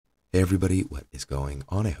Hey everybody, what is going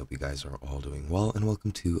on? I hope you guys are all doing well and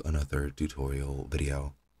welcome to another tutorial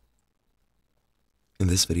video. In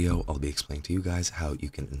this video, I'll be explaining to you guys how you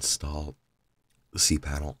can install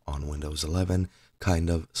cPanel on Windows 11, kind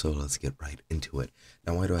of, so let's get right into it.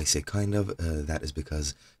 Now, why do I say kind of? That is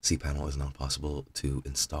because cPanel is not possible to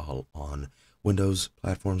install on Windows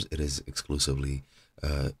platforms. It is exclusively,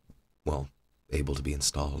 well, able to be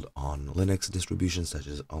installed on Linux distributions such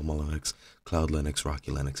as Alma Linux, Cloud Linux, Rocky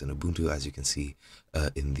Linux, and Ubuntu, as you can see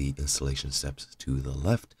in the installation steps to the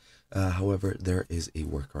left. However, there is a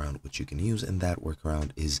workaround which you can use, and that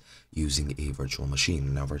workaround is using a virtual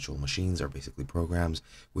machine. Now, virtual machines are basically programs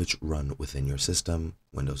which run within your system,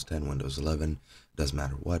 Windows 10, Windows 11, doesn't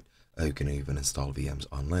matter what. You can even install VMs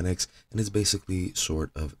on Linux, and it's basically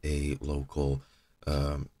sort of a local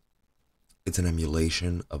it's an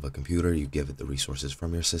emulation of a computer. You give it the resources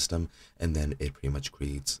from your system, and then it pretty much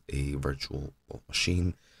creates a virtual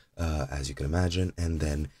machine, as you can imagine, and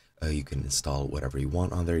then you can install whatever you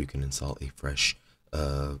want on there. You can install a fresh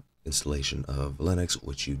installation of Linux,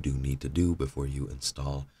 which you do need to do before you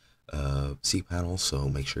install cPanel, so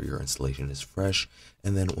make sure your installation is fresh.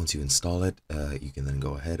 And then once you install it, you can then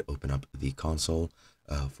go ahead, open up the console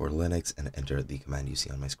for Linux and enter the command you see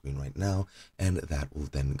on my screen right now, and that will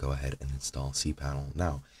then go ahead and install cPanel.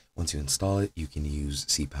 Now, once you install it, you can use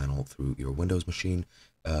cPanel through your Windows machine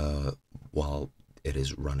while it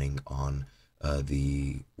is running on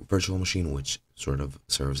the virtual machine, which sort of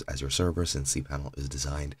serves as your server, since cPanel is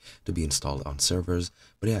designed to be installed on servers.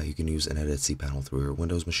 But yeah, you can use and edit cPanel through your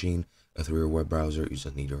Windows machine, through your web browser. You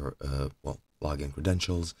just need your login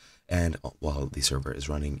credentials, and while the server is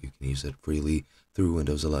running, you can use it freely through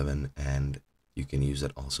Windows 11, and you can use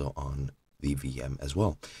it also on the VM as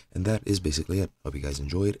well. And that is basically it. Hope you guys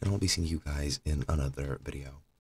enjoyed, and I'll be seeing you guys in another video.